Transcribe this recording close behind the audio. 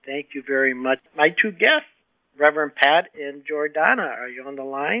Thank you very much. My two guests, Reverend Pat and Jordana, are you on the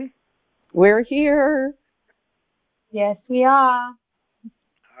line? We're here. Yes, we are.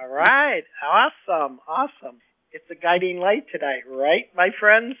 All right. Awesome. It's a guiding light tonight, right, my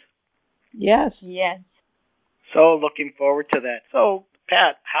friends? Yes. Yes. So looking forward to that. So,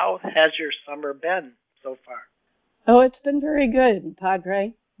 Pat, how has your summer been so far? Oh, it's been very good,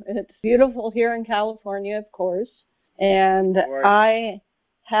 Padre. It's beautiful here in California, of course. And I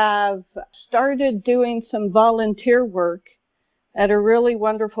have started doing some volunteer work at a really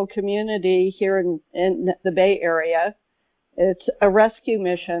wonderful community here in the Bay Area. It's a rescue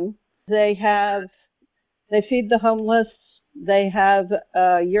mission. They feed the homeless. They have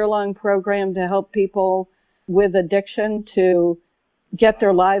a year-long program to help people with addiction to get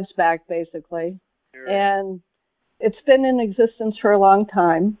their lives back, basically. And it's been in existence for a long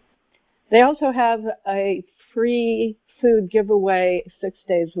time. They also have a free food giveaway 6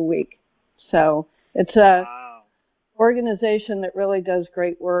 days a week. So it's a organization that really does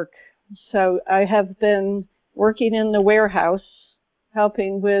great work. So I have been working in the warehouse,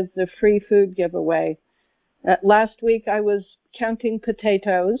 helping with the free food giveaway. Last week I was counting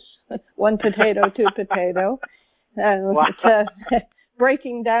potatoes, 1 potato, 2 potato,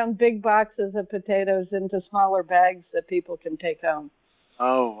 breaking down big boxes of potatoes into smaller bags that people can take home.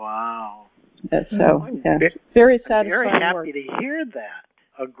 Oh, wow. So, very satisfying work. Very happy to hear that.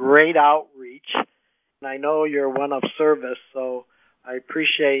 A great outreach. And I know you're one of service, so I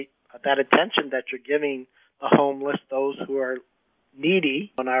appreciate that attention that you're giving the homeless, those who are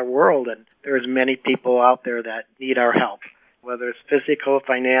needy in our world. And there's many people out there that need our help, whether it's physical,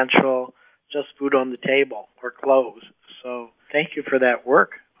 financial, just food on the table, or clothes. So thank you for that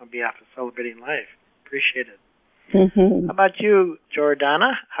work on behalf of Celebrating Life. Appreciate it. Mm-hmm. How about you,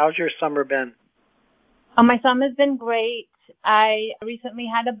 Jordana? How's your summer been? My summer's been great. I recently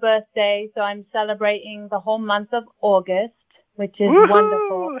had a birthday, so I'm celebrating the whole month of August, which is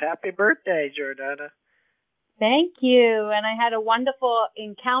wonderful. Happy birthday, Jordana. Thank you. And I had a wonderful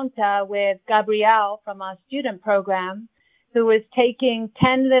encounter with Gabrielle from our student program, who was taking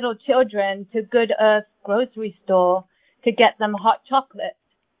 10 little children to Good Earth grocery store to get them hot chocolate.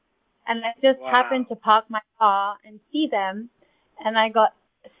 And I just happened to park my car and see them, and I got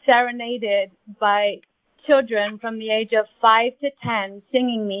serenaded by children from the age of 5 to 10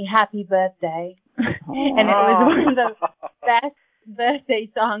 singing me happy birthday. And it was one of the best birthday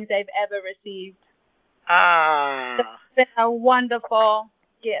songs I've ever received. It's been a wonderful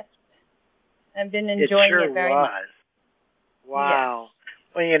gift. I've been enjoying it very much. Wow.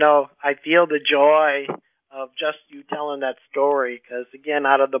 Yes. Well, I feel the joy of just you telling that story because, again,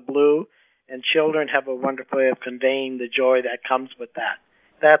 out of the blue, and children have a wonderful way of conveying the joy that comes with that.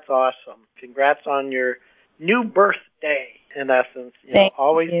 That's awesome. Congrats on your new birthday, in essence. Thank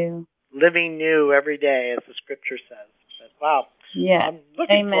always you. Living new every day, as the scripture says. But, wow. Yeah. I'm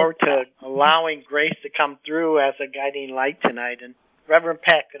looking forward to allowing grace to come through as a guiding light tonight. And Reverend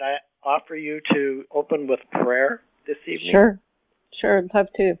Pat, could I offer you to open with prayer this evening? Sure, I'd love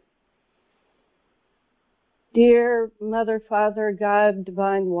to. Dear Mother, Father, God,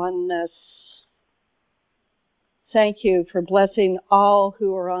 Divine Oneness, thank you for blessing all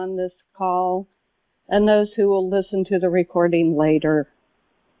who are on this call and those who will listen to the recording later.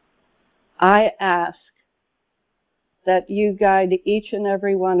 I ask that you guide each and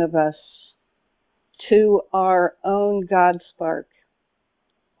every one of us to our own God spark,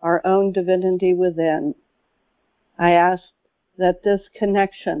 our own divinity within. I ask that this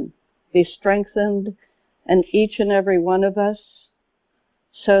connection be strengthened in each and every one of us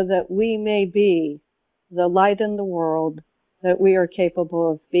so that we may be the light in the world that we are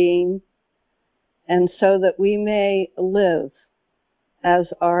capable of being, and so that we may live as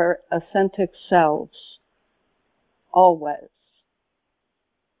our authentic selves always.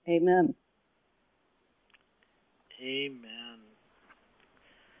 Amen. Amen.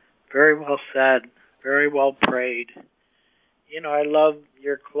 Very well said. Very well prayed. I love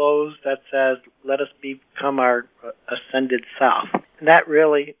your close that says, let us become our ascended self. And that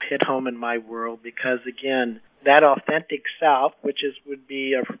really hit home in my world because, again, that authentic self, which would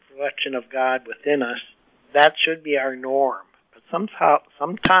be a reflection of God within us, that should be our norm. But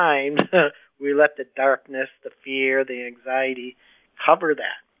sometimes we let the darkness, the fear, the anxiety cover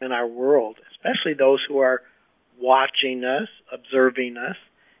that in our world, especially those who are watching us, observing us.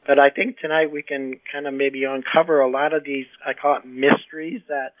 But I think tonight we can kind of maybe uncover a lot of these, I call it mysteries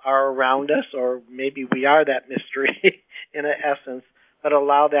that are around us, or maybe we are that mystery in essence, but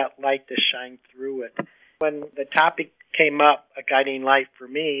allow that light to shine through it. When the topic came up, a guiding light for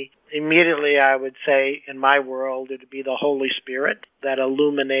me, immediately I would say in my world it would be the Holy Spirit that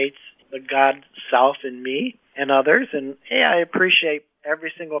illuminates the God self in me and others. And hey, I appreciate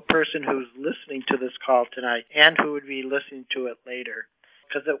every single person who's listening to this call tonight and who would be listening to it later,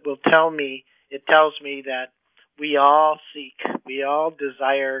 because it tells me that we all seek, we all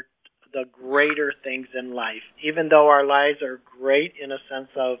desire the greater things in life. Even though our lives are great in a sense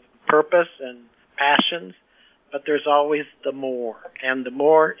of purpose and passions, but there's always the more. And the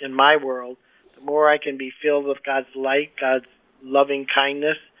more in my world, the more I can be filled with God's light, God's loving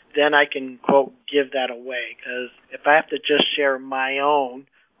kindness, then I can, quote, give that away. Because if I have to just share my own,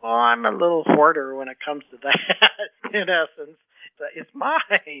 well, I'm a little hoarder when it comes to that, in essence. It's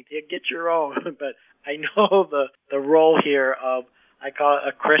mine. You get your own. But I know the role here of, I call it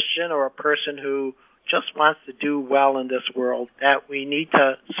a Christian or a person who just wants to do well in this world, that we need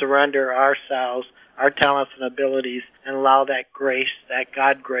to surrender ourselves, our talents and abilities, and allow that grace, that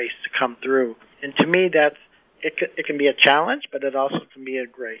God grace, to come through. And to me, it can be a challenge, but it also can be a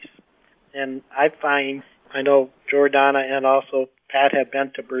grace. And I know Jordana and also Pat have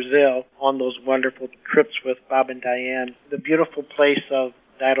been to Brazil on those wonderful trips with Bob and Diane. The beautiful place of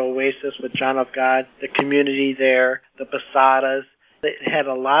that oasis with John of God, the community there, the posadas. It had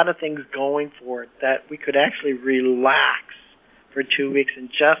a lot of things going for it that we could actually relax for 2 weeks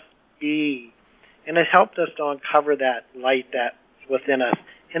and just be. And it helped us to uncover that light that's within us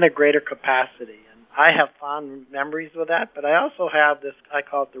in a greater capacity. And I have fond memories with that, but I also have this, I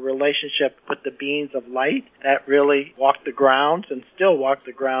call it the relationship with the beings of light that really walk the grounds and still walk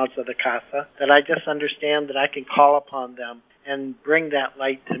the grounds of the casa, that I just understand that I can call upon them and bring that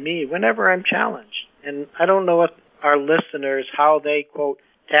light to me whenever I'm challenged. And I don't know if our listeners, how they, quote,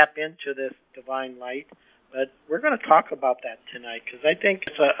 tap into this divine light, but we're going to talk about that tonight because I think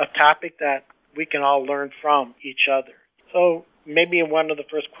it's a topic that we can all learn from each other. So maybe one of the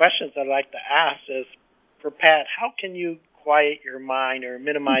first questions I'd like to ask is, for Pat, how can you quiet your mind or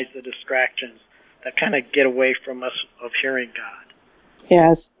minimize the distractions that kind of get away from us of hearing God?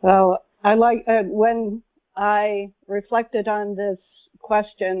 Yes. Well, I like when I reflected on this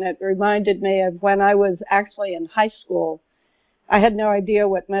question, it reminded me of when I was actually in high school. I had no idea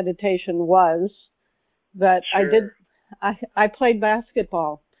what meditation was, but Sure. I played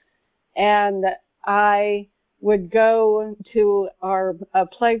basketball, and I would go to our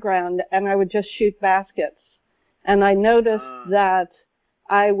playground and I would just shoot baskets. And I noticed that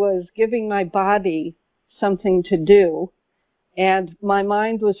I was giving my body something to do, and my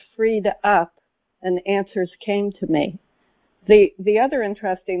mind was freed up and answers came to me. The other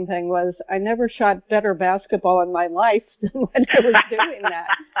interesting thing was I never shot better basketball in my life than when I was doing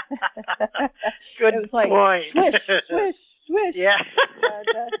that. Good it was like, point. Swish, swish, swish. Yeah.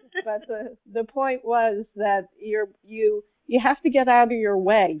 But the point was that you have to get out of your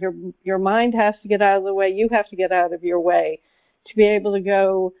way. Your mind has to get out of the way. You have to get out of your way to be able to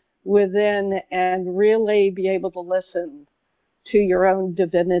go within and really be able to listen to your own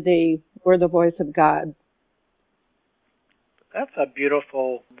divinity or the voice of God. That's a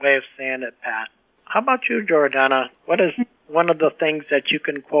beautiful way of saying it, Pat. How about you, Jordana? What is one of the things that you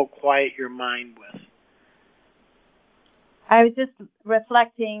can, quote, quiet your mind with? I was just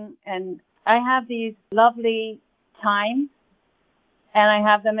reflecting, and I have these lovely chimes, and I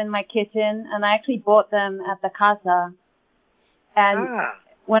have them in my kitchen, and I actually bought them at the casa. And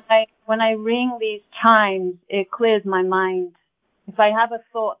when I ring these chimes, it clears my mind. If I have a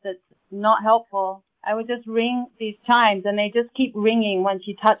thought that's not helpful, I would just ring these chimes, and they just keep ringing. Once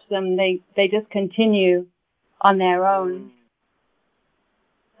you touch them, they just continue on their own.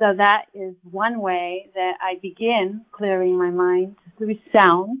 So that is one way that I begin clearing my mind through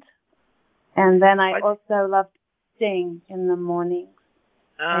sound. And then I also love to sing in the morning.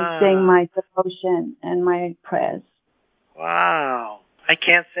 I sing my devotion and my prayers. Wow. I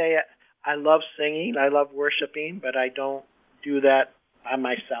can't say I love singing, I love worshiping, but I don't do that by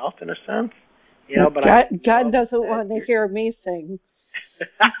myself in a sense. But God doesn't want to hear me sing.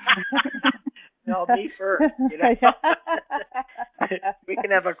 No, me first. We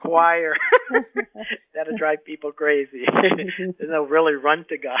can have a choir that'll drive people crazy. And they'll really run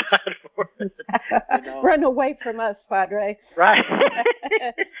to God for it. Run away from us, Padre. Right.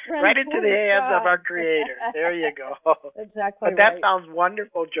 Right into the hands of our Creator. There you go. Exactly. But that sounds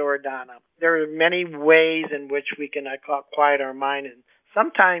wonderful, Jordana. There are many ways in which we can quiet our mind, and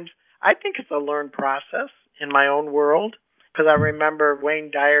sometimes I think it's a learned process in my own world, because I remember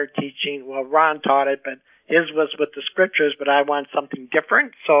Wayne Dyer teaching, well, Ron taught it, but his was with the scriptures, but I want something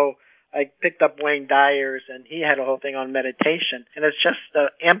different. So I picked up Wayne Dyer's, and he had a whole thing on meditation. And it's just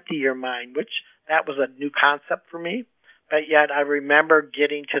to empty your mind, which that was a new concept for me. but yet I remember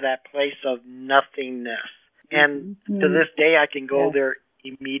getting to that place of nothingness. And to this day, I can go there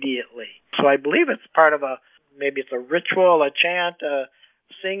immediately. So I believe it's part of maybe it's a ritual, a chant, a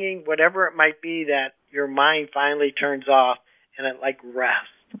singing, whatever it might be, that your mind finally turns off and it like rests.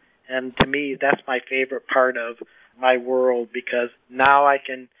 And to me, that's my favorite part of my world, because now I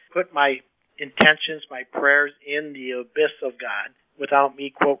can put my intentions, my prayers in the abyss of God without me,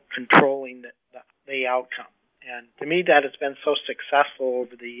 quote, controlling the outcome. And to me, that has been so successful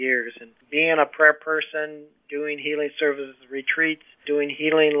over the years. And being a prayer person, doing healing services, retreats, doing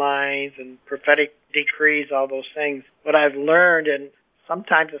healing lines and prophetic decrees, all those things, what I've learned, and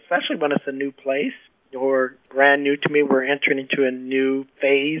sometimes, especially when it's a new place or brand new to me, we're entering into a new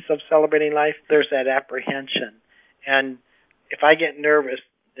phase of celebrating life, there's that apprehension. And if I get nervous,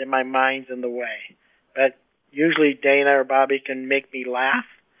 then my mind's in the way. But usually Dana or Bobby can make me laugh,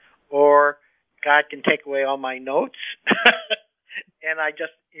 or God can take away all my notes, and I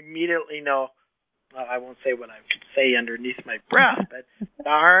just immediately know, well, I won't say what I could say underneath my breath, but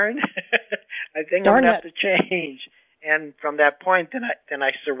darn, I think I'm going to have to change. And from that point, then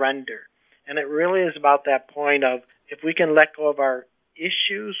I surrender. And it really is about that point of, if we can let go of our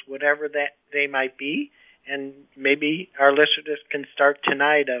issues, whatever that they might be, and maybe our listeners can start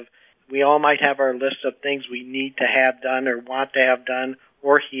tonight of, we all might have our list of things we need to have done or want to have done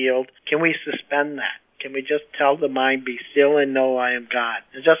or healed. Can we suspend that? Can we just tell the mind, be still and know I am God?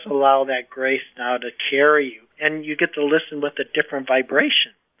 And just allow that grace now to carry you. And you get to listen with a different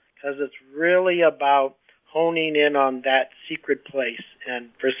vibration, because it's really about honing in on that secret place. And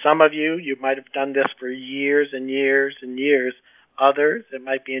for some of you, you might have done this for years and years and years. Others, it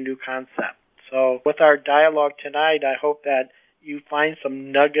might be a new concept. So with our dialogue tonight, I hope that you find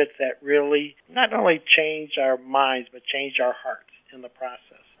some nuggets that really not only change our minds, but change our hearts in the process.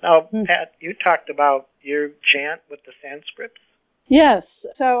 Now, Pat, you talked about your chant with the Sanskrits. Yes.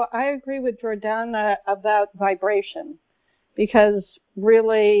 So I agree with Jordana about vibration, because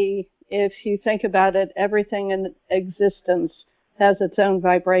really, if you think about it, everything in existence has its own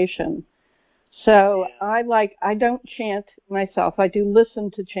vibration. So I don't chant myself. I do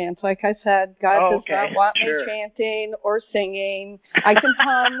listen to chants. Like I said, God does not want me chanting or singing. I can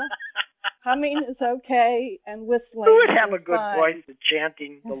hum. Humming is okay, and whistling Who would have a good fine. voice at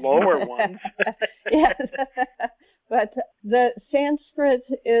chanting the lower ones? Yes. But the Sanskrit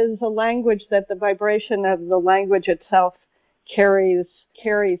is a language that the vibration of the language itself carries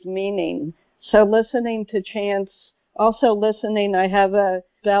meaning. So listening to chants, also listening, I have a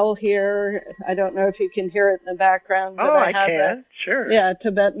bell here. I don't know if you can hear it in the background. But I can. Sure. Yeah, a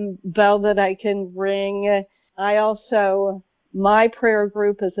Tibetan bell that I can ring. I also, my prayer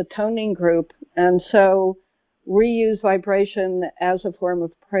group is a toning group, and so we use vibration as a form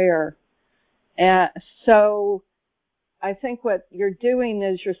of prayer. So I think what you're doing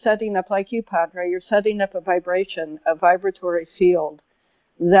is you're setting up, like you, Padre, you're setting up a vibration, a vibratory field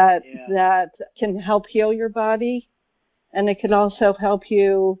that can help heal your body, and it can also help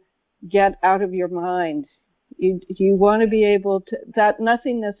you get out of your mind. You want to be able to, that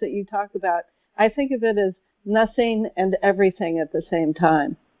nothingness that you talk about, I think of it as nothing and everything at the same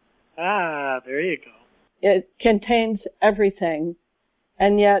time. There you go. It contains everything,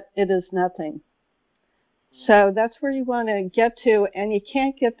 and yet it is nothing. So that's where you want to get to, and you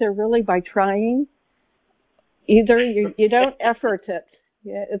can't get there really by trying. Either you don't effort it.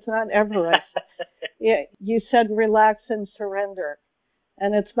 Yeah, it's not Everest. You said relax and surrender.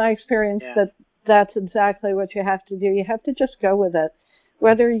 And it's my experience that that's exactly what you have to do. You have to just go with it.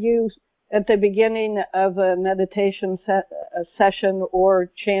 Whether you, at the beginning of a meditation a session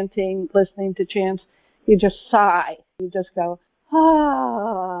or chanting, listening to chants, you just sigh. You just go,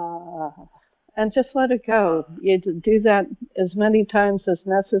 and just let it go. You do that as many times as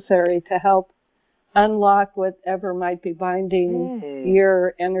necessary to help unlock whatever might be binding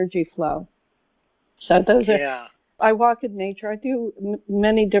your energy flow. So those are, I walk in nature. I do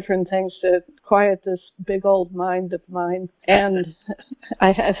many different things to quiet this big old mind of mine. And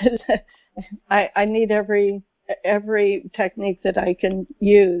I need every technique that I can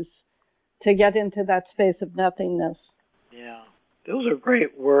use to get into that space of nothingness. Yeah. Those are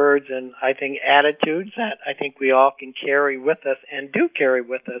great words, and I think attitudes that I think we all can carry with us and do carry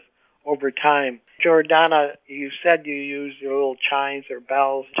with us over time. Jordana, you said you use your little chimes or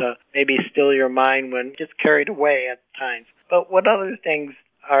bells to maybe still your mind when it gets carried away at times. But what other things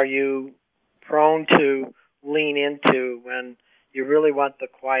are you prone to lean into when you really want to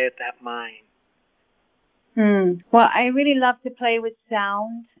quiet that mind? Well, I really love to play with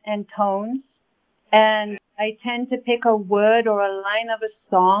sound and tones. And I tend to pick a word or a line of a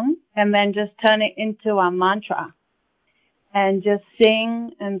song and then just turn it into a mantra. and just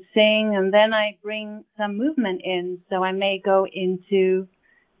sing, and then I bring some movement in. So I may go into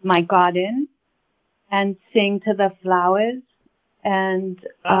my garden and sing to the flowers and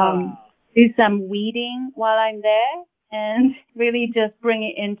do some weeding while I'm there, and really just bring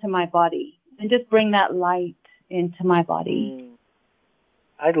it into my body and just bring that light into my body.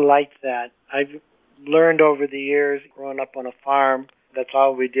 I like that. I've learned over the years, growing up on a farm, that's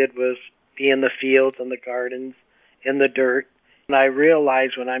all we did was be in the fields and the gardens, in the dirt. And I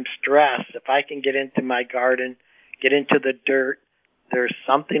realize when I'm stressed, if I can get into my garden, get into the dirt, there's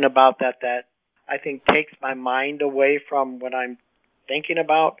something about that I think takes my mind away from what I'm thinking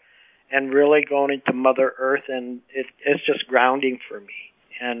about and really going into Mother Earth, and it's just grounding for me.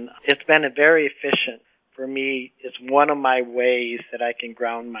 And it's been very efficient for me. It's one of my ways that I can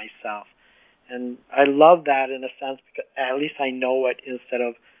ground myself. And I love that in a sense because at least I know it instead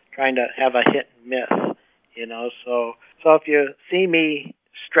of trying to have a hit and miss, you know. So if you see me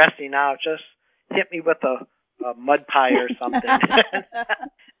stressing out, just hit me with a mud pie or something.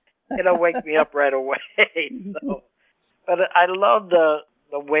 It'll wake me up right away. So, but I love the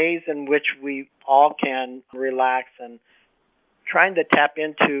ways in which we all can relax and trying to tap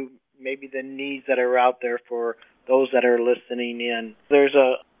into maybe the needs that are out there for those that are listening in.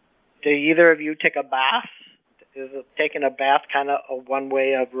 Do either of you take a bath? Is taking a bath kind of one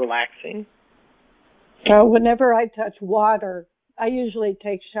way of relaxing? Well, whenever I touch water, I usually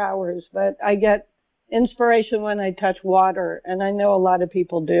take showers, but I get inspiration when I touch water, and I know a lot of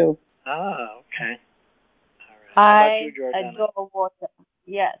people do. Ah, okay. All right. How about you, Jordana? adore water.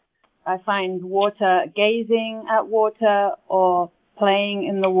 Yes. I find water, gazing at water or playing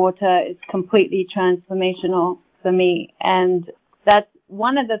in the water is completely transformational for me. And that's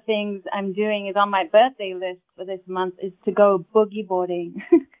one of the things I'm doing is on my birthday list for this month is to go boogie boarding.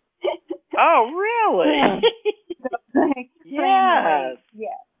 Oh, really? Yes. Yeah.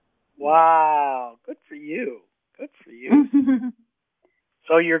 Wow. Good for you. Good for you.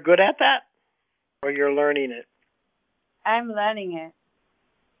 So you're good at that? Or you're learning it? I'm learning it.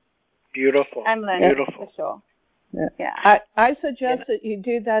 Beautiful. I'm learning Beautiful. it for sure. Yeah. I suggest that you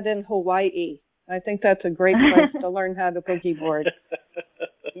do that in Hawaii. I think that's a great place to learn how to boogie board.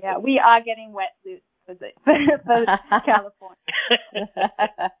 Yeah, we are getting wetsuits for California.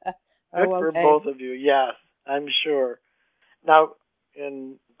 Good for both of you, yes, I'm sure. Now,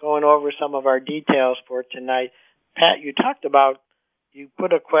 in going over some of our details for tonight, Pat, you talked about, you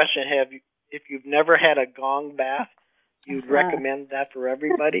put a question, if you've never had a gong bath, you'd recommend that for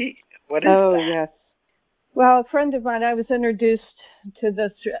everybody? What is that? Oh, yes. Well, a friend of mine, I was introduced to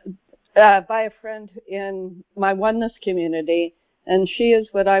this by a friend in my oneness community, and she is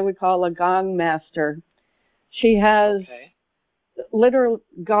what I would call a gong master. She has literal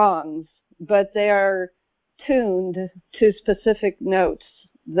gongs, but they are tuned to specific notes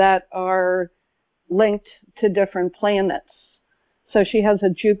that are linked to different planets. So she has a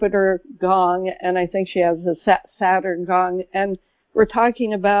Jupiter gong, and I think she has a Saturn gong, and we're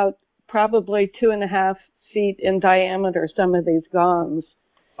talking about probably 2.5 feet in diameter, some of these gongs.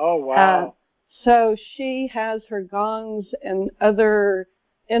 Oh, wow. So she has her gongs and other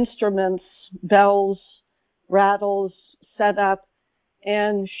instruments, bells, rattles set up,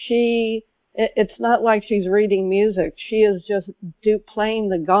 and it's not like she's reading music. She is just playing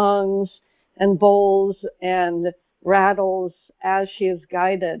the gongs and bowls and rattles as she is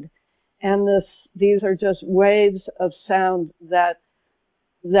guided. And these are just waves of sound that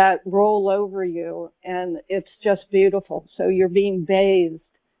roll over you, and it's just beautiful. So you're being bathed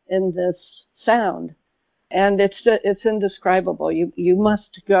in this sound, and it's indescribable. You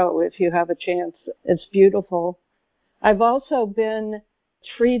must go if you have a chance. It's beautiful. I've also been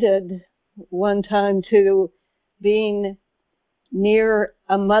treated one time to being near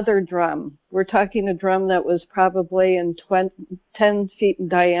a mother drum. We're talking a drum that was probably 10 feet in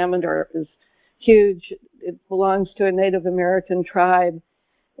diameter. It was huge. It belongs to a Native American tribe.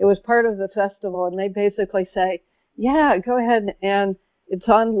 It was part of the festival, and they basically say, yeah, go ahead, and it's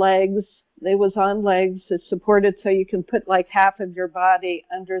on legs. It was on legs. It's supported so you can put like half of your body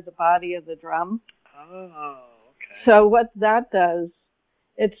under the body of the drum. Oh, okay. So what that does,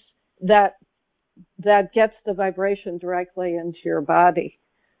 it's that gets the vibration directly into your body.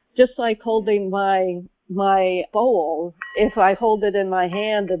 Just like holding my bowl, if I hold it in my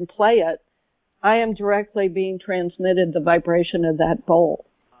hand and play it, I am directly being transmitted the vibration of that bowl.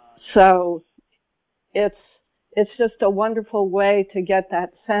 So it's just a wonderful way to get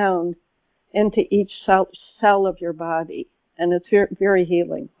that sound into each cell of your body. And it's very, very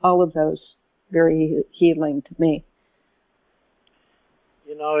healing. All of those very healing to me.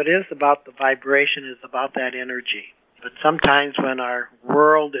 You know, it is about the vibration, it's about that energy. But sometimes when our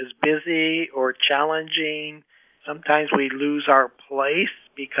world is busy or challenging, sometimes we lose our place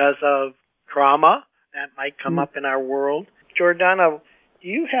because of trauma that might come up in our world. Jordana, do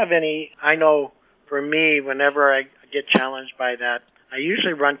you have any, I know for me, whenever I get challenged by that, I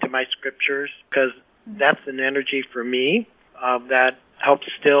usually run to my scriptures because that's an energy for me that helps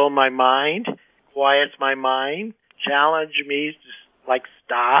still my mind, quiets my mind, challenge me, just like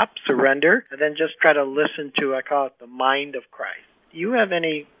stop, surrender, and then just try to listen to, I call it the mind of Christ. Do you have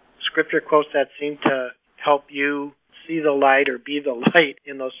any scripture quotes that seem to help you see the light or be the light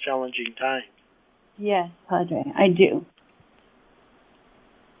in those challenging times? Yes, Padre, I do.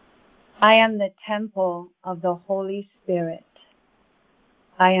 I am the temple of the Holy Spirit.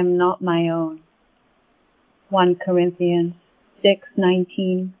 I am not my own. 1 Corinthians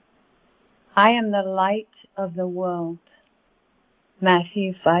 6:19. I am the light of the world.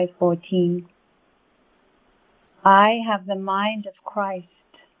 Matthew 5:14. I have the mind of Christ.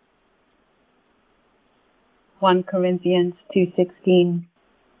 1 Corinthians 2:16.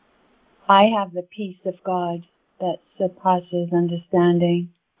 I have the peace of God that surpasses understanding.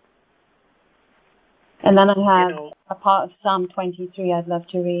 And then I have a part of Psalm 23 I'd love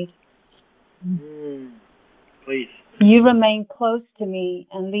to read. Please. You remain close to me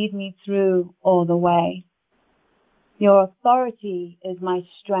and lead me through all the way. Your authority is my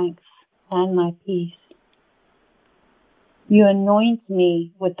strength and my peace. You anoint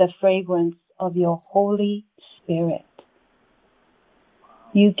me with the fragrance of your Holy Spirit.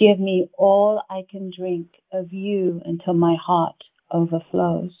 You give me all I can drink of you until my heart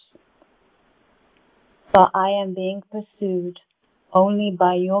overflows. For I am being pursued only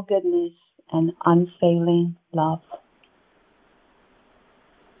by your goodness and unfailing love.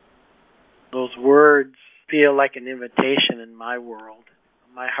 Those words feel like an invitation in my world.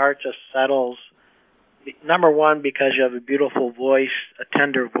 My heart just settles. Number one, because you have a beautiful voice, a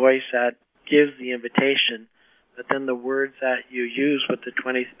tender voice that gives the invitation. But then the words that you use with the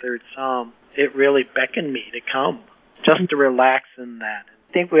 23rd Psalm, it really beckoned me to come, just to relax in that.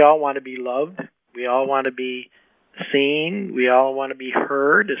 I think we all want to be loved. We all want to be seen. We all want to be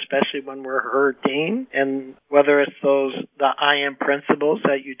heard, especially when we're hurting. And whether it's the I am principles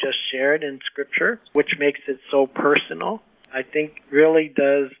that you just shared in Scripture, which makes it so personal, I think really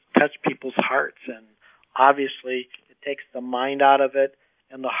does touch people's hearts. And obviously, it takes the mind out of it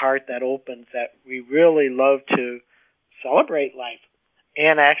and the heart that opens, that we really love to celebrate life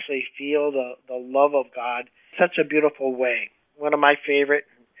and actually feel the love of God in such a beautiful way. One of my favorite,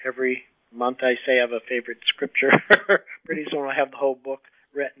 every month I say I have a favorite scripture. Pretty soon I'll have the whole book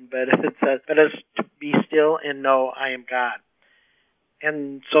written, but it says, "Let us be still and know I am God."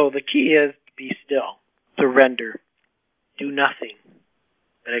 And so the key is to be still, surrender, do nothing,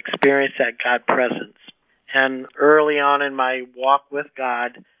 but experience that God presence. And early on in my walk with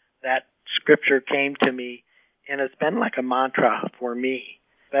God, that scripture came to me, and it's been like a mantra for me,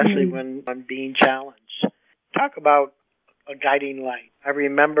 especially when I'm being challenged. Talk about a guiding light. I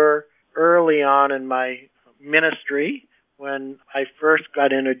remember early on in my ministry, when I first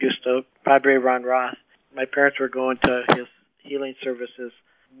got introduced to Padre Ron Roth, my parents were going to his healing services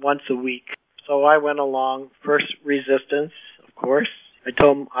once a week. So I went along, first resistance, of course. I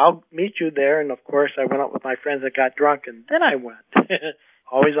told him, I'll meet you there. And, of course, I went out with my friends that got drunk, and then I went.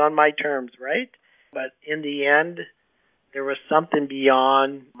 Always on my terms, right? But in the end, there was something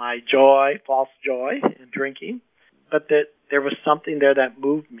beyond my joy, false joy in drinking, but that there was something there that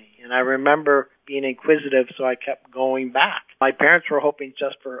moved me. And I remember being inquisitive, so I kept going back. My parents were hoping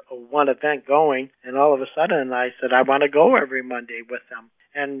just for one event going, and all of a sudden I said, I want to go every Monday with them.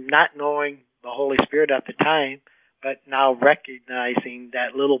 And not knowing the Holy Spirit at the time, but now recognizing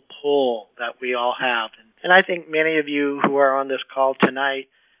that little pull that we all have. And I think many of you who are on this call tonight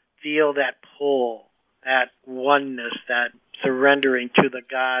feel that pull, that oneness, that surrendering to the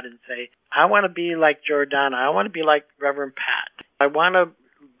God and say, I want to be like Jordana. I want to be like Reverend Pat. I want to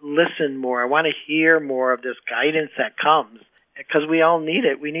listen more. I want to hear more of this guidance that comes, because we all need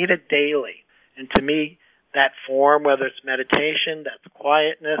it. We need it daily. And to me, that form, whether it's meditation, that's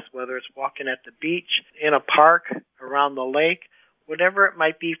quietness, whether it's walking at the beach, in a park, around the lake, whatever it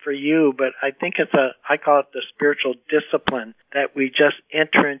might be for you, but I think I call it the spiritual discipline, that we just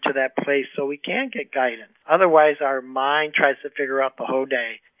enter into that place so we can get guidance. Otherwise, our mind tries to figure out the whole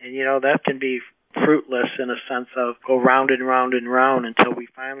day, and that can be fruitless in a sense of go round and round and round until we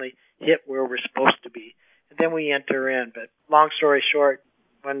finally hit where we're supposed to be. And then we enter in. But long story short,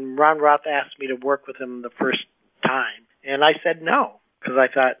 when Ron Roth asked me to work with him the first time, and I said no, because I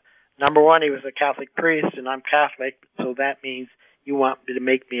thought, number one, he was a Catholic priest, and I'm Catholic, so that means you want me to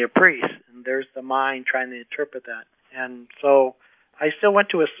make me a priest. And there's the mind trying to interpret that. And so I still went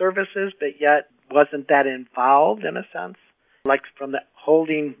to his services, but yet wasn't that involved in a sense. Like from the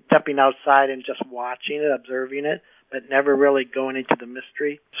stepping outside and just watching it, observing it, but never really going into the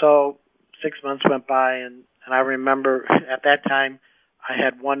mystery. So 6 months went by, and I remember at that time I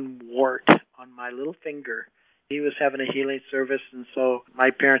had one wart on my little finger. He was having a healing service, and so my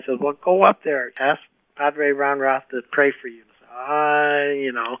parents said, well, go up there, ask Padre Ron Roth to pray for you.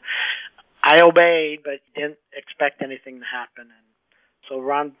 I obeyed, but didn't expect anything to happen. And so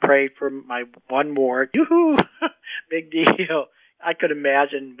Ron prayed for my one wart. Yoo-hoo! Big deal. I could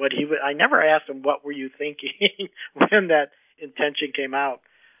imagine what he would. I never asked him, what were you thinking when that intention came out.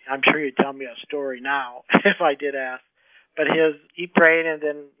 I'm sure he'd tell me a story now if I did ask. But he prayed, and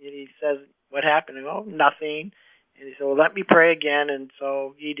then he says, what happened? I go, oh, nothing. And he said, well, let me pray again. And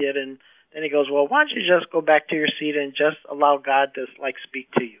so he did. And then he goes, well, why don't you just go back to your seat and just allow God to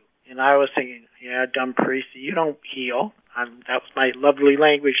speak to you? And I was thinking, yeah, dumb priest, you don't heal. That was my lovely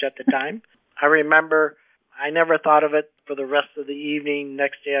language at the time. I remember I never thought of it for the rest of the evening.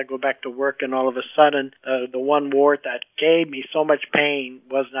 Next day I go back to work, and all of a sudden the one wart that gave me so much pain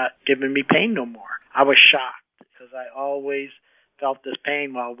was not giving me pain no more. I was shocked because I always felt this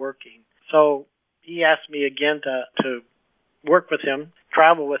pain while working. So he asked me again to work with him,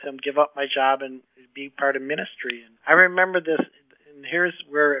 travel with him, give up my job, and be part of ministry. And I remember this, and here's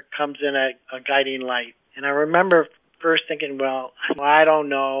where it comes in a guiding light. And I remember first thinking, well, I don't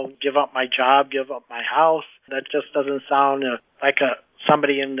know, give up my job, give up my house. That just doesn't sound like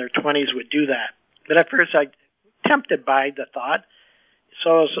somebody in their 20s would do that. But at first I tempted by the thought.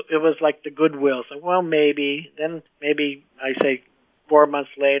 So it was like the goodwill. So, well, maybe. Then maybe I say 4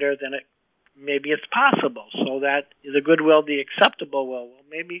 months later, then maybe it's possible. So that the goodwill, the acceptable will, well,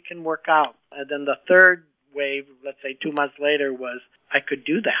 maybe it can work out. And then the third wave, let's say 2 months later, was I could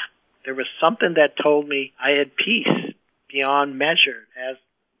do that. There was something that told me I had peace beyond measure. As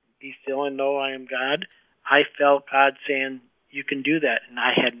be still and know I am God, I felt God saying, you can do that. And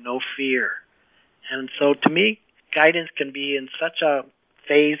I had no fear. And so to me, guidance can be in such a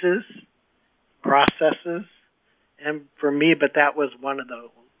phases, processes. And for me, but that was one of the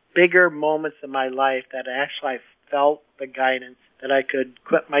bigger moments in my life that actually I felt the guidance that I could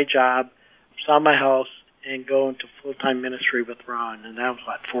quit my job, sell my house, and go into full-time ministry with Ron. And that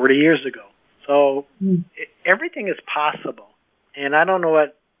was, 40 years ago. So everything is possible. And I don't know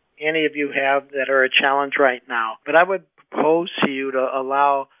what any of you have that are a challenge right now, but I would propose to you to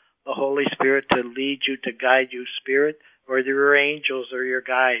allow the Holy Spirit to lead you, to guide you, Spirit, or your angels or your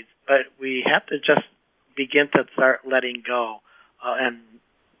guides. But we have to just begin to start letting go. And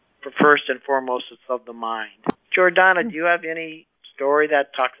first and foremost, it's of the mind. Jordana, do you have any story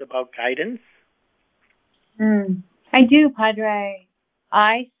that talks about guidance? I do, Padre.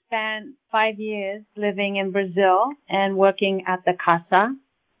 I spent 5 years living in Brazil and working at the Casa.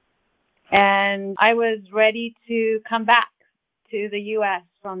 And I was ready to come back to the U.S.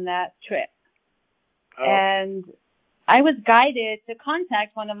 from that trip. Oh. And I was guided to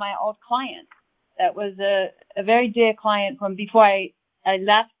contact one of my old clients. That was a very dear client from before I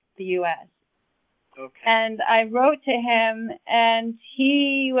left the U.S. Okay. And I wrote to him, and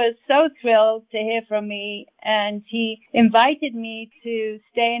he was so thrilled to hear from me, and he invited me to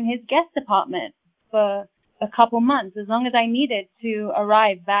stay in his guest apartment for a couple months, as long as I needed to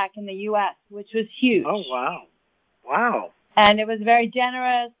arrive back in the U.S., which was huge. Oh, wow. Wow. And it was very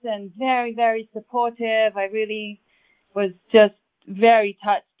generous and very, very supportive. I really was just very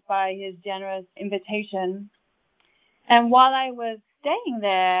touched by his generous invitation. And while I was staying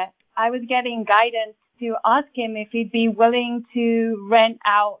there, I was getting guidance to ask him if he'd be willing to rent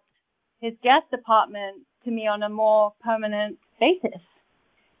out his guest apartment to me on a more permanent basis.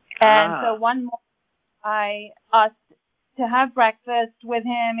 And so one morning I asked to have breakfast with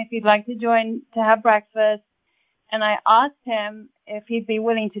him, if he'd like to join to have breakfast. And I asked him if he'd be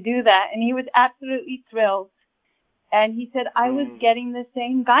willing to do that. And he was absolutely thrilled. And he said, I was getting the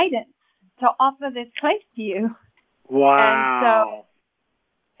same guidance to offer this place to you. Wow. And so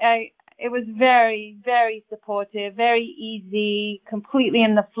it was very, very supportive, very easy, completely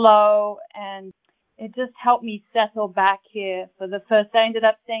in the flow. And it just helped me settle back here for the first. I ended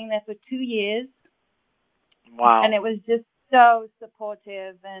up staying there for 2 years. Wow. And it was just so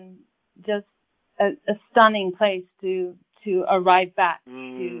supportive and just a stunning place to arrive back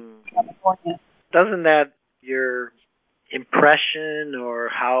to California. Doesn't that your impression or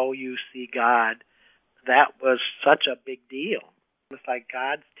how you see God, that was such a big deal. It's like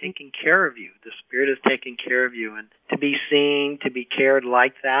God's taking care of you. The Spirit is taking care of you. And to be seen, to be cared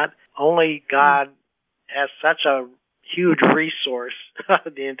like that, only God has such a huge resource,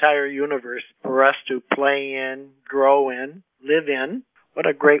 the entire universe, for us to play in, grow in, live in. What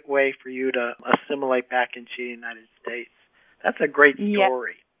a great way for you to assimilate back into the United States. That's a great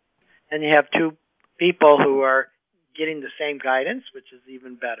story. Yep. And you have two people who are getting the same guidance, which is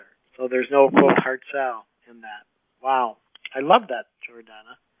even better. So there's no quote hard sell in that. Wow. I love that,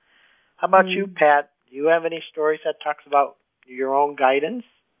 Jordana. How about you, Pat? Do you have any stories that talks about your own guidance?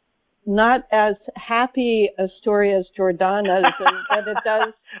 Not as happy a story as Jordana's, but it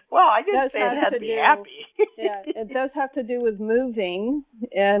does. Well, I didn't say it had to be happy. Yeah, it does have to do with moving.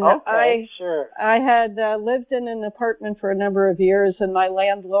 And okay, I had lived in an apartment for a number of years, and my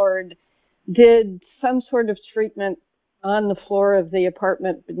landlord did some sort of treatment on the floor of the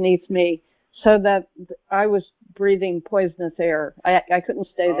apartment beneath me, so that I was breathing poisonous air. I couldn't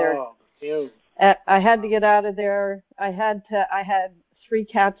stay there. Oh, the I had to get out of there. I had 3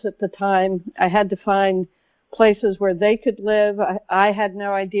 cats at the time. I had to find places where they could live. I had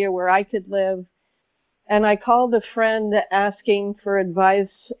no idea where I could live. And I called a friend asking for advice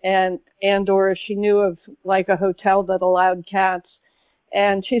and or she knew of like a hotel that allowed cats.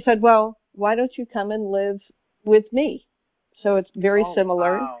 And she said, well, why don't you come and live with me? So it's very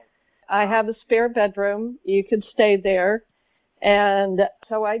similar. Wow. I have a spare bedroom. You could stay there. And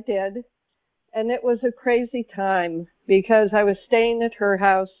so I did. And it was a crazy time because I was staying at her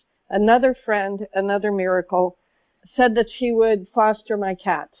house. Another friend, another miracle, said that she would foster my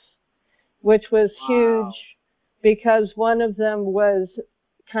cats, which was huge because one of them was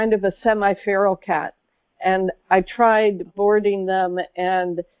kind of a semi-feral cat. And I tried boarding them,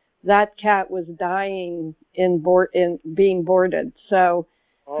 and that cat was dying in being boarded. So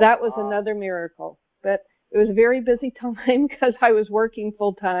that was another miracle. But it was a very busy time because I was working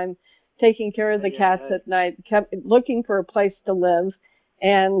full time, taking care of the cats at night, kept looking for a place to live,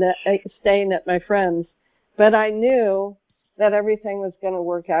 and staying at my friends. But I knew that everything was going to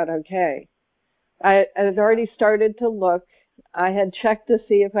work out okay. I had already started to look. I had checked to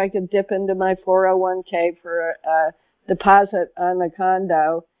see if I could dip into my 401k for a deposit on a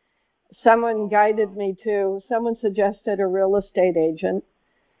condo. Someone guided me to, someone suggested a real estate agent.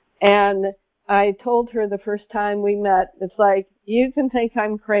 And I told her the first time we met, it's like, you can think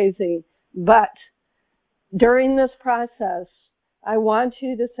I'm crazy, but during this process, I want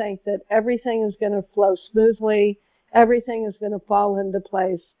you to think that everything is going to flow smoothly, everything is going to fall into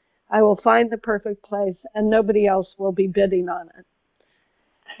place. I will find the perfect place, and nobody else will be bidding on it.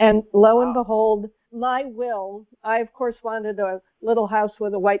 And lo and behold, my will, I of course wanted a little house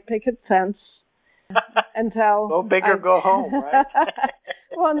with a white picket fence until... Go big or go home, right?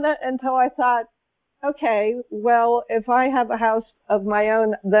 Well, until I thought, okay, well, if I have a house of my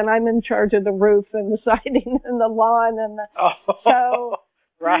own, then I'm in charge of the roof and the siding and the lawn. And so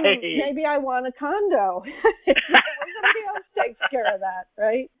right. Maybe I want a condo. Somebody else takes care of that,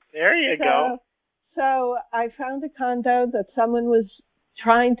 right? There you go. So I found a condo that someone was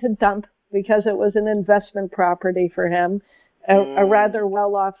trying to dump because it was an investment property for him, a rather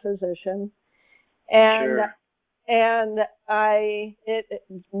well-off physician. And And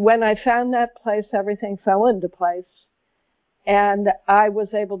when I found that place, everything fell into place. And I was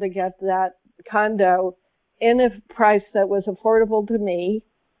able to get that condo in a price that was affordable to me.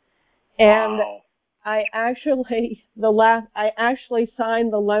 And I actually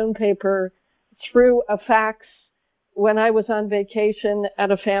signed the loan paper through a fax when I was on vacation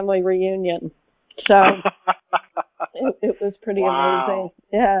at a family reunion. So it was pretty amazing.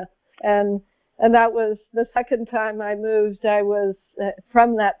 Yeah. And that was the second time I moved. I was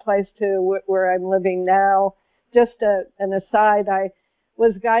from that place to where I'm living now. Just an aside, I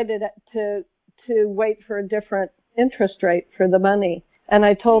was guided to wait for a different interest rate for the money. And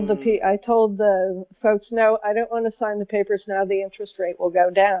I told the folks, no, I don't want to sign the papers now. The interest rate will go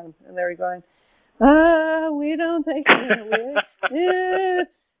down. And they were going, we don't think it will.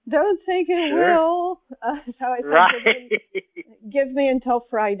 Don't think it will. So I said, give me until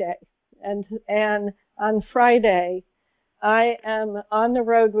Friday. And on Friday, I am on the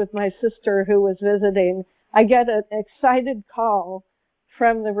road with my sister who was visiting. I get an excited call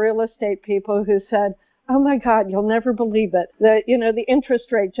from the real estate people who said, oh my God, you'll never believe it. The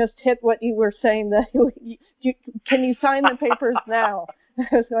interest rate just hit what you were saying. That can you sign the papers now?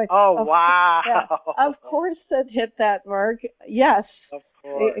 Like, wow. Yeah, of course it hit that, Mark. Yes. Of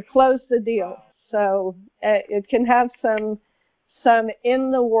course. It closed the deal. Wow. So it can have some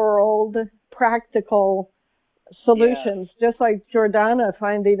in the world practical solutions, just like Jordana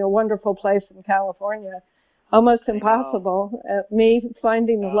finding a wonderful place in California. Almost impossible. Me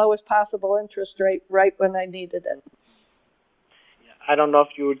finding the lowest possible interest rate right when I needed it. I don't know if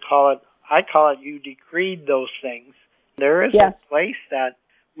you would call it, I call it you decreed those things. There is Yes. a place that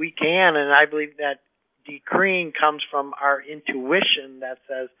we can, and I believe that decreeing comes from our intuition that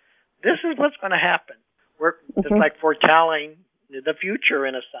says, this is what's going to happen. It's like foretelling the future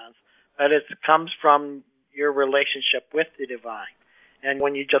in a sense, but it comes from your relationship with the divine. And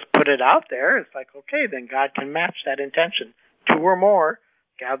when you just put it out there, it's like, okay, then God can match that intention. 2 or more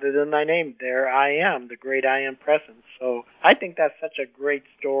gathered in thy name, there I am, the great I am presence. So I think that's such a great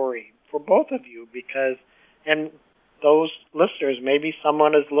story for both of you because, and those listeners, maybe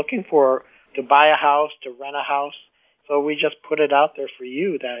someone is looking to buy a house, to rent a house. So we just put it out there for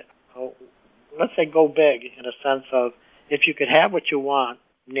you that, let's say go big in a sense of if you could have what you want,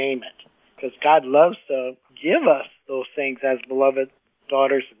 name it. Because God loves to give us those things as beloved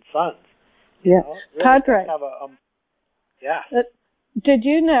daughters and sons. Yes. Really Padre, yeah. Did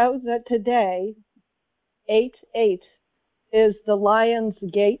you know that today, 8/8, is the Lion's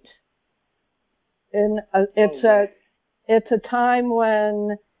Gate? It's a time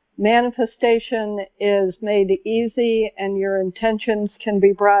when manifestation is made easy and your intentions can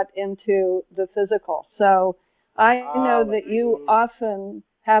be brought into the physical. So I know that you often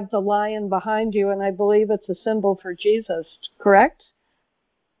have the lion behind you, and I believe it's a symbol for Jesus, correct?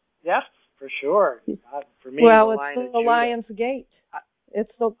 Yes, for sure. For me, well, the it's Lion the Lion's Gate.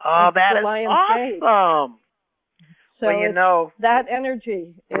 It's the Lion's Gate. Awesome. So well, that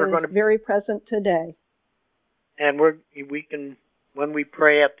energy is very present today. And we can, when we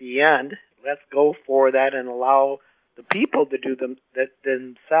pray at the end, let's go for that and allow the people to do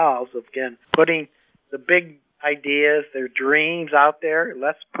themselves. Again, putting the big ideas, their dreams out there.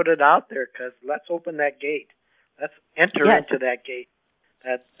 Let's put it out there because let's open that gate. Let's enter into that gate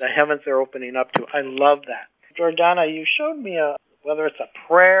that the heavens are opening up to. I love that. Jordana, you showed me whether it's a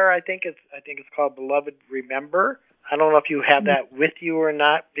prayer. I think it's called Beloved Remember. I don't know if you have that with you or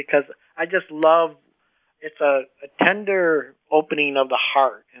not because I just love. It's a tender opening of the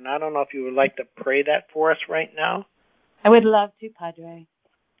heart, and I don't know if you would like to pray that for us right now. I would love to, Padre.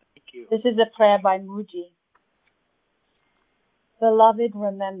 Thank you. This is a prayer by Muji. Beloved,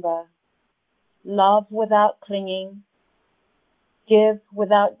 remember, love without clinging, give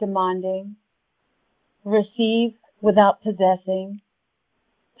without demanding, receive without possessing,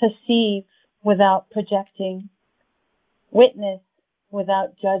 perceive without projecting, witness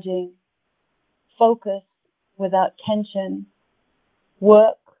without judging, focus without tension,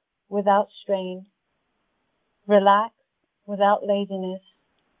 work without strain, relax without laziness,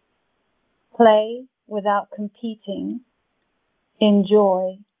 play without competing,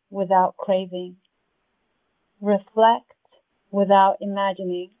 enjoy without craving, reflect without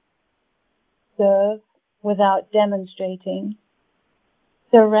imagining, serve without demonstrating,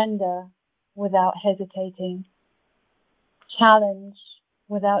 surrender without hesitating, challenge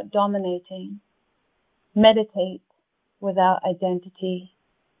without dominating, meditate without identity,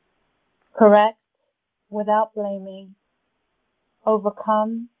 correct without blaming,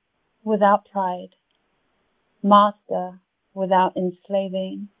 overcome without pride, master without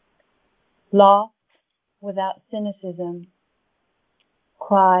enslaving, laugh without cynicism,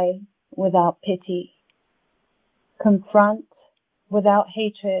 cry without pity, confront without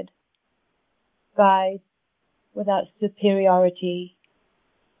hatred, guide without superiority,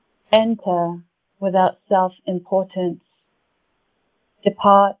 enter without self-importance,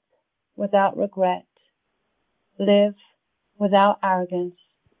 depart without regret, live without arrogance,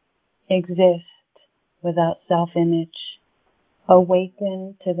 exist without self-image,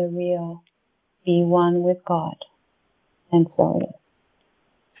 awaken to the real, be one with God, and so it is.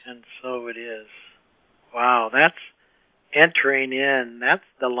 And so it is. Wow, that's entering in. That's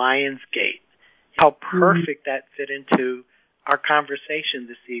the Lion's Gate. How perfect that fit into our conversation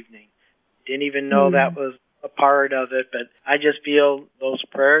this evening. Didn't even know that was a part of it, but I just feel those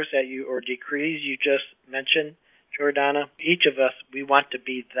prayers that you, or decrees you just mentioned, Jordana, each of us, we want to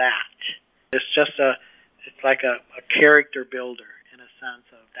be that. It's like a character builder in a sense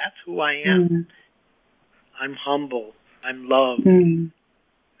of that's who I am. I'm humble. I'm loved. I'm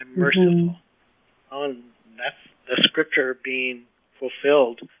merciful. Oh, and that's the scripture being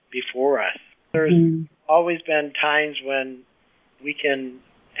fulfilled before us. There's always been times when we can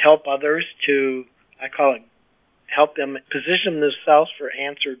help others to, I call it, help them position themselves for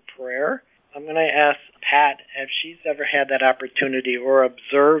answered prayer. I'm going to ask Pat if she's ever had that opportunity or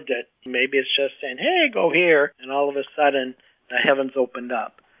observed it. Maybe it's just saying, hey, go here, and all of a sudden the heavens opened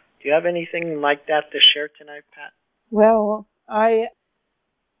up. Do you have anything like that to share tonight, Pat? Well,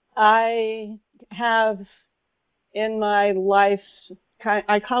 I have in my life,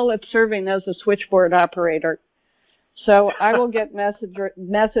 I call it serving as a switchboard operator. So I will get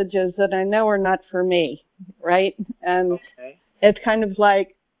messages that I know are not for me, right? And it's kind of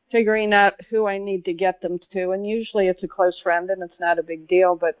like figuring out who I need to get them to. And usually it's a close friend and it's not a big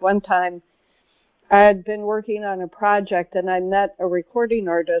deal. But one time I had been working on a project and I met a recording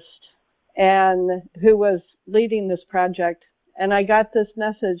artist and who was leading this project. And I got this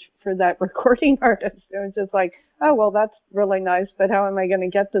message for that recording artist. It was just like, oh, well, that's really nice, but how am I going to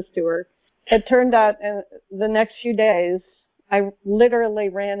get this to her? It turned out in the next few days, I literally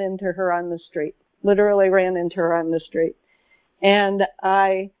ran into her on the street. And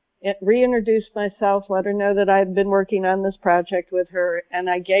I reintroduced myself, let her know that I had been working on this project with her, and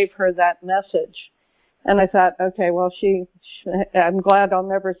I gave her that message. And I thought, okay, well, I'm glad I'll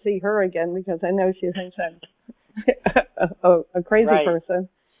never see her again because I know she thinks I'm a crazy person.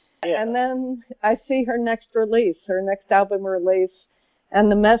 Yeah. And then I see her next album release,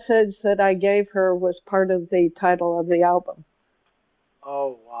 and the message that I gave her was part of the title of the album.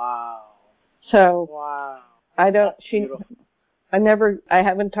 Oh, wow. So, wow. I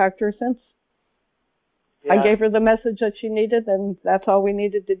haven't talked to her since. Yeah. I gave her the message that she needed, and that's all we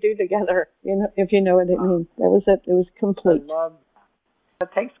needed to do together, if you know what I mean. That was it. It was complete. I love that.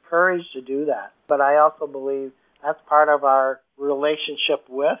 It takes courage to do that, but I also believe that's part of our relationship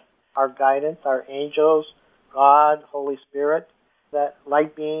with our guidance, our angels, God, Holy Spirit, that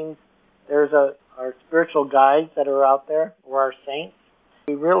light beings. There's our spiritual guides that are out there, or our saints.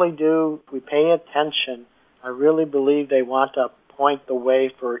 We really do, if we pay attention, I really believe they want to point the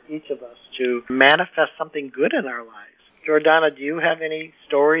way for each of us to manifest something good in our lives. Jordana, do you have any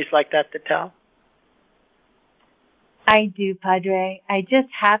stories like that to tell? I do, Padre. I just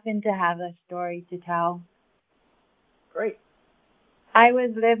happen to have a story to tell. Great. While I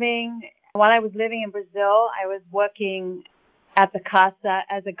was living in Brazil, I was working at the Casa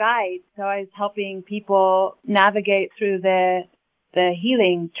as a guide. So I was helping people navigate through the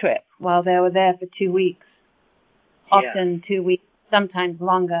healing trip while they were there for 2 weeks. Often 2 weeks, sometimes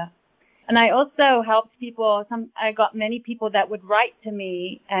longer. And I also helped people. I got many people that would write to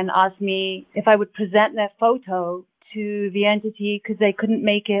me and ask me if I would present their photo to the entity because they couldn't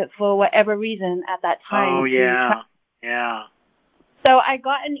make it for whatever reason at that time. Oh, yeah. Yeah. So I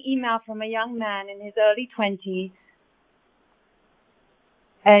got an email from a young man in his early 20s,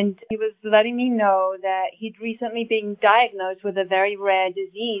 and he was letting me know that he'd recently been diagnosed with a very rare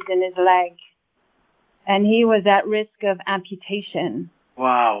disease in his leg, and he was at risk of amputation.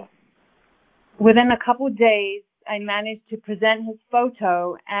 Wow. Within a couple of days, I managed to present his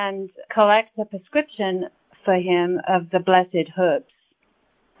photo and collect a prescription for him of the blessed herbs.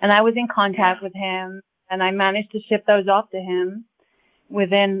 And I was in contact with him, and I managed to ship those off to him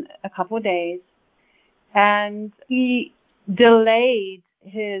within a couple of days. And he delayed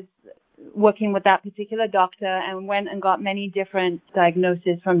his working with that particular doctor and went and got many different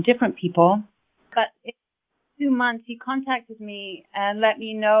diagnoses from different people. But in 2 months, he contacted me and let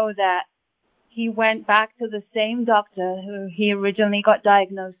me know that he went back to the same doctor who he originally got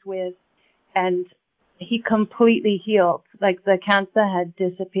diagnosed with, and he completely healed. Like the cancer had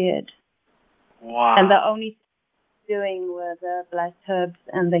disappeared. Wow. And the only thing doing were the blessed herbs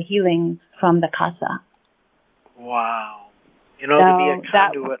and the healing from the Casa. Wow. To be a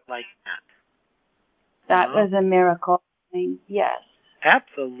conduit like that. That was a miracle. Yes.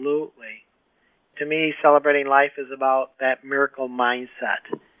 Absolutely. To me, celebrating life is about that miracle mindset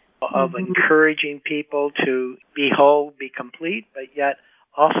of encouraging people to be whole, be complete, but yet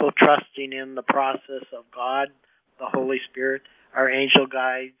also trusting in the process of God, the Holy Spirit, our angel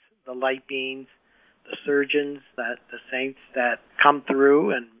guides, the light beings, the surgeons, the saints that come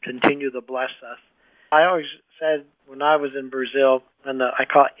through and continue to bless us. I always said when I was in Brazil, when I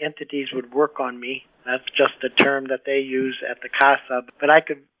call it entities would work on me, that's just a term that they use at the Casa, but I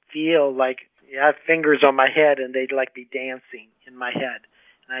could feel like I have fingers on my head and they'd like be dancing in my head.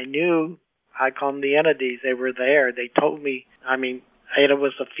 And I knew, I call them the entities, they were there. They told me, it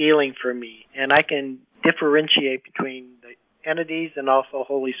was a feeling for me. And I can differentiate between the entities and also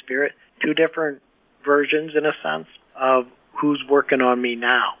Holy Spirit, two different versions in a sense of who's working on me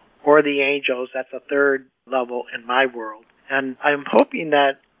now. Or the angels, that's a third level in my world. And I'm hoping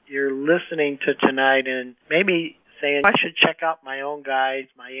that you're listening to tonight and maybe saying, I should check out my own guides,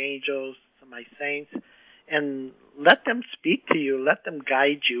 my angels, my saints, and let them speak to you, let them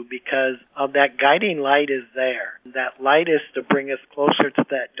guide you, because of that guiding light is there. That light is to bring us closer to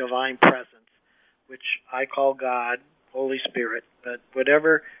that divine presence, which I call God, Holy Spirit, but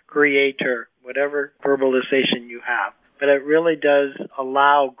whatever creator, whatever verbalization you have. But it really does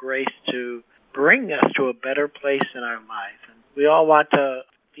allow grace to bring us to a better place in our lives. And we all want to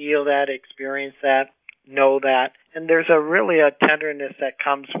feel that, experience that, know that. And there's really a tenderness that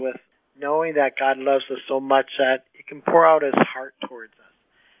comes with knowing that God loves us so much that He can pour out His heart towards us.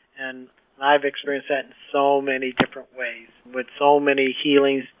 And I've experienced that in so many different ways, with so many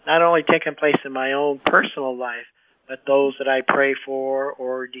healings, not only taking place in my own personal life, but those that I pray for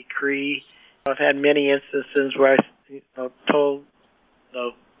or decree. I've had many instances where I told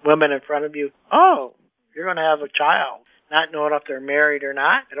the women in front of you, oh, you're going to have a child, not knowing if they're married or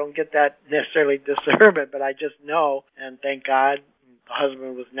not. I don't get that necessarily discernment, but I just know, and thank God the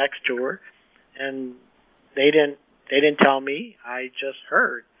husband was next to her, and they didn't tell me. I just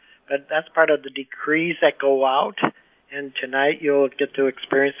heard. But that's part of the decrees that go out, and tonight you'll get to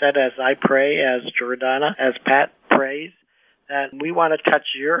experience that as I pray, as Jordana, as Pat prays, that we want to touch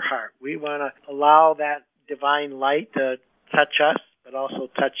your heart. We want to allow that divine light to touch us, but also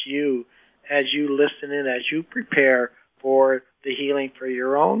touch you as you listen in, as you prepare for the healing for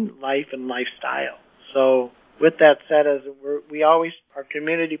your own life and lifestyle. So with that said, our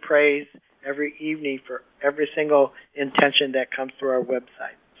community prays every evening for every single intention that comes through our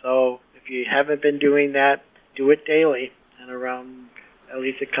website. So if you haven't been doing that, do it daily, and at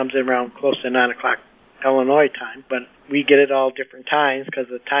least it comes in around close to 9 o'clock Illinois time, but we get it all different times because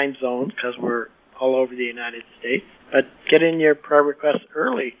of the time zones, because we're all over the United States. But get in your prayer requests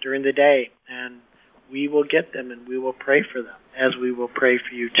early during the day, and we will get them and we will pray for them, as we will pray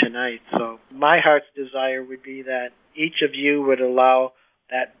for you tonight. So my heart's desire would be that each of you would allow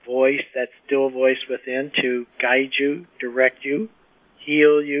that voice, that still voice within, to guide you, direct you,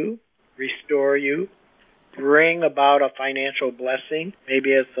 heal you, restore you, bring about a financial blessing.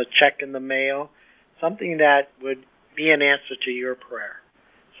 Maybe it's a check in the mail, something that would be an answer to your prayer.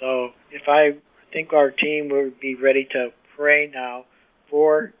 So I think our team would be ready to pray now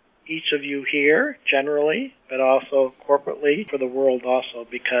for each of you here generally, but also corporately for the world also,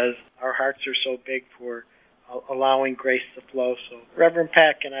 because our hearts are so big for allowing grace to flow. So Reverend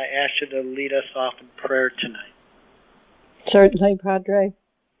Pat, can I ask you to lead us off in prayer tonight? Certainly, Padre.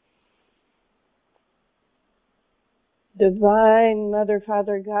 Divine Mother,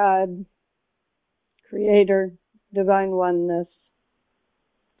 Father God, Creator, Divine Oneness,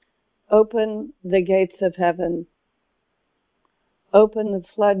 open the gates of heaven. Open the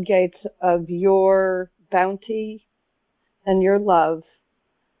floodgates of your bounty and your love,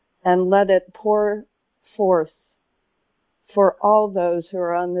 and let it pour forth for all those who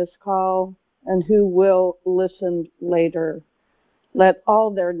are on this call and who will listen later. Let all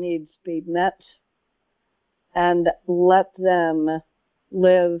their needs be met, and let them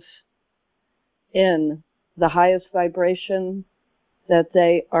live in the highest vibration that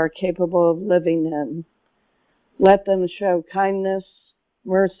they are capable of living in. Let them show kindness,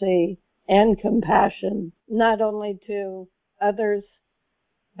 mercy, and compassion, not only to others,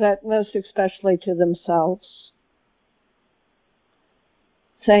 but most especially to themselves.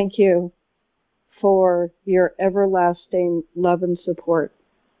 Thank you for your everlasting love and support.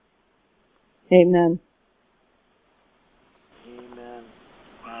 Amen. Amen.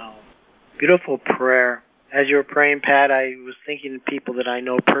 Wow. Beautiful prayer. As you were praying, Pat, I was thinking of people that I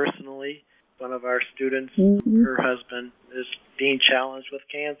know personally. One of our students, her husband, is being challenged with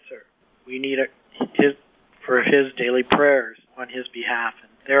cancer. We need for his daily prayers on his behalf.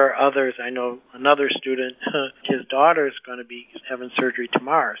 And there are others. I know another student, his daughter is going to be having surgery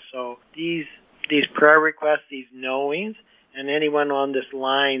tomorrow. So these prayer requests, these knowings, and anyone on this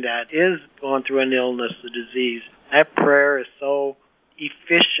line that is going through an illness, a disease, that prayer is so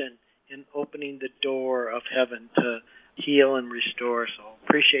efficient in opening the door of heaven to heal and restore. So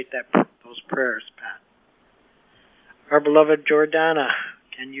appreciate those prayers, Pat. Our beloved Jordana,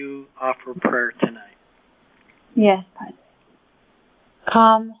 can you offer prayer tonight? Yes, Padre.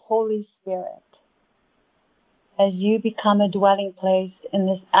 Come, Holy Spirit, as you become a dwelling place in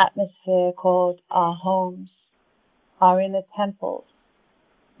this atmosphere called our homes, our inner temples.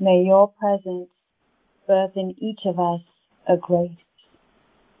 May your presence birth in each of us a grace,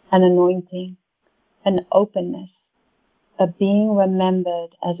 an anointing, an openness, a being remembered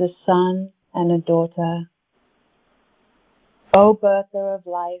as a son and a daughter. O birther of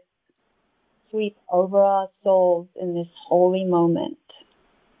life, sweep over our souls in this holy moment,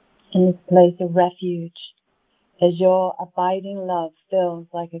 in this place of refuge, as your abiding love fills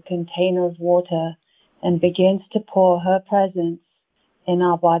like a container of water and begins to pour her presence in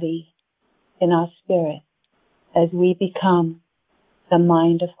our body, in our spirit, as we become the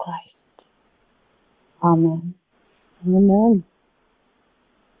mind of Christ. Amen. Amen.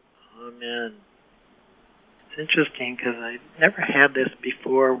 Amen. It's interesting because I never had this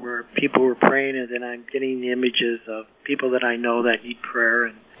before where people were praying and then I'm getting the images of people that I know that need prayer.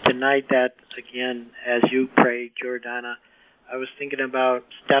 And tonight that, again, as you prayed, Jordana, I was thinking about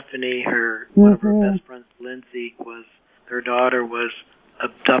Stephanie, one of her best friends, Lindsay, her daughter was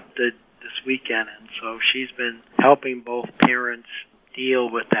abducted this weekend, and so she's been helping both parents deal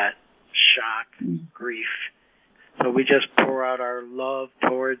with that shock, grief. So we just pour out our love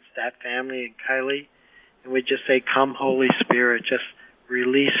towards that family and Kylie, and we just say, come, Holy Spirit, just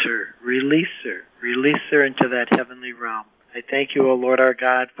release her, release her, release her into that heavenly realm. I thank you, O Lord our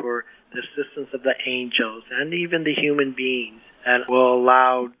God, for the assistance of the angels and even the human beings that will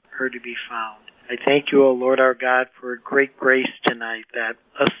allow her to be found. I thank you, O Lord our God, for great grace tonight that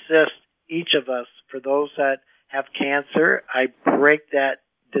assists each of us. For those that have cancer, I break that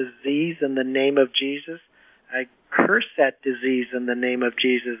disease in the name of Jesus. I curse that disease in the name of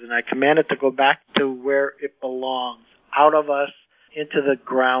Jesus, and I command it to go back to where it belongs, out of us into the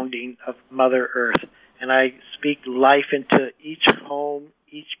grounding of Mother Earth. And I speak life into each home,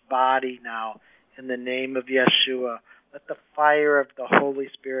 each body now, in the name of Yeshua. Let the fire of the Holy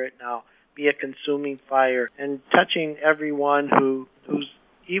Spirit now be a consuming fire, and touching everyone who's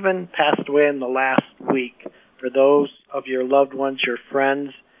even passed away in the last week. For those of your loved ones, your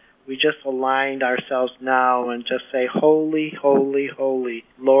friends, we just aligned ourselves now and just say, holy, holy, holy,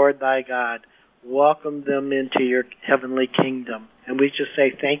 Lord thy God. Welcome them into your heavenly kingdom. And we just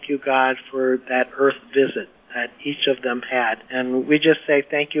say thank you, God, for that earth visit that each of them had. And we just say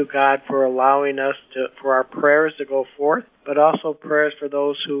thank you, God, for allowing us for our prayers to go forth, but also prayers for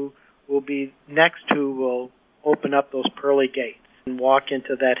those who will be next, who will open up those pearly gates and walk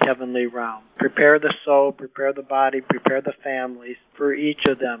into that heavenly realm. Prepare the soul, prepare the body, prepare the families for each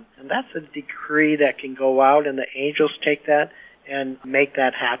of them. And that's a decree that can go out, and the angels take that and make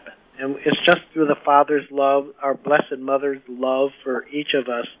that happen. And it's just through the Father's love, our Blessed Mother's love for each of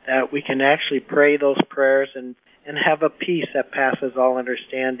us, that we can actually pray those prayers and have a peace that passes all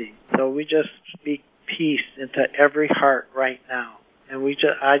understanding. So we just speak peace into every heart right now. And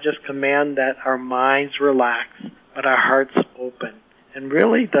I just command that our minds relax, but our hearts open. And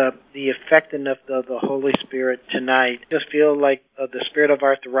really the effectiveness of the Holy Spirit tonight, just feel like the spirit of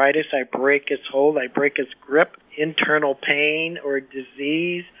arthritis, I break its hold, I break its grip, internal pain or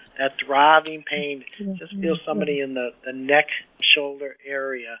disease, that throbbing pain. Just feel somebody in the neck, shoulder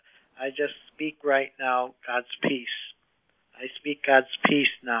area. I just speak right now God's peace. I speak God's peace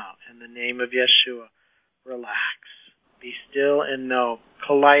now in the name of Yeshua. Relax. Be still and know.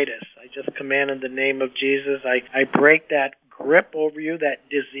 Colitis, I just command in the name of Jesus. I break that grip over you, that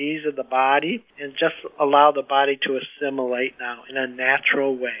disease of the body, and just allow the body to assimilate now in a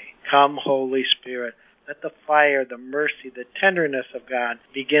natural way. Come, Holy Spirit. Let the fire, the mercy, the tenderness of God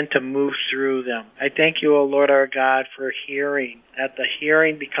begin to move through them. I thank you, O Lord our God, for hearing, that the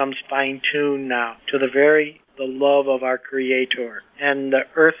hearing becomes fine-tuned now to the love of our Creator and the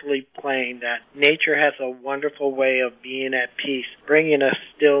earthly plane, that nature has a wonderful way of being at peace, bringing us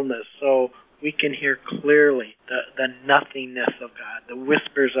stillness so we can hear clearly the nothingness of God, the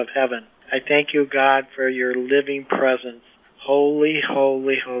whispers of heaven. I thank you, God, for your living presence. Holy,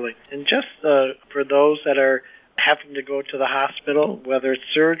 holy, holy. And just for those that are having to go to the hospital, whether it's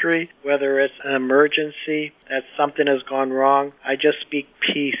surgery, whether it's an emergency, that something has gone wrong, I just speak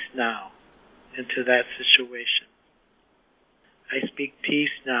peace now into that situation. I speak peace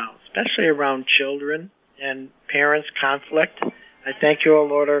now, especially around children and parents' conflict. I thank you, O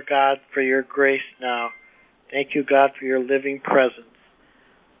Lord our God, for your grace now. Thank you, God, for your living presence.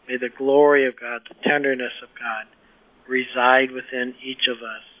 May the glory of God, the tenderness of God, reside within each of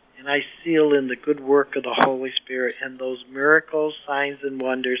us. And I seal in the good work of the Holy Spirit and those miracles, signs, and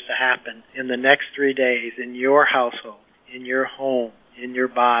wonders to happen in the next 3 days in your household, in your home, in your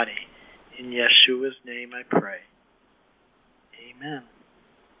body. In Yeshua's name I pray. Amen.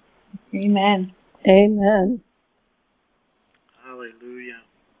 Amen. Amen. Hallelujah.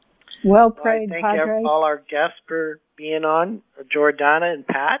 Well prayed, I Padre. thank all our guests for being on, Jordana and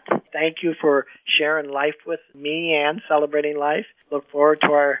Pat. Thank you for sharing life with me and Celebrating Life. Look forward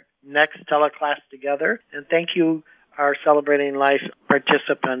to our next teleclass together. And thank you, our Celebrating Life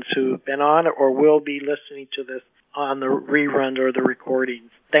participants who've been on or will be listening to this on the rerun or the recordings.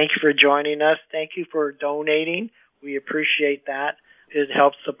 Thank you for joining us. Thank you for donating. We appreciate that. It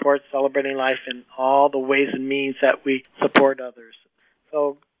helps support Celebrating Life in all the ways and means that we support others.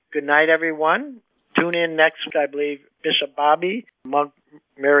 So good night, everyone. Tune in next week, I believe, Bishop Bobby, Monk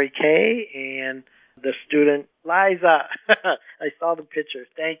Mary Kay, and the student Liza. I saw the picture.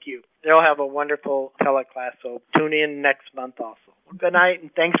 Thank you. They'll have a wonderful teleclass, so tune in next month also. Well, good night,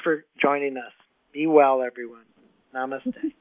 and thanks for joining us. Be well, everyone. Namaste.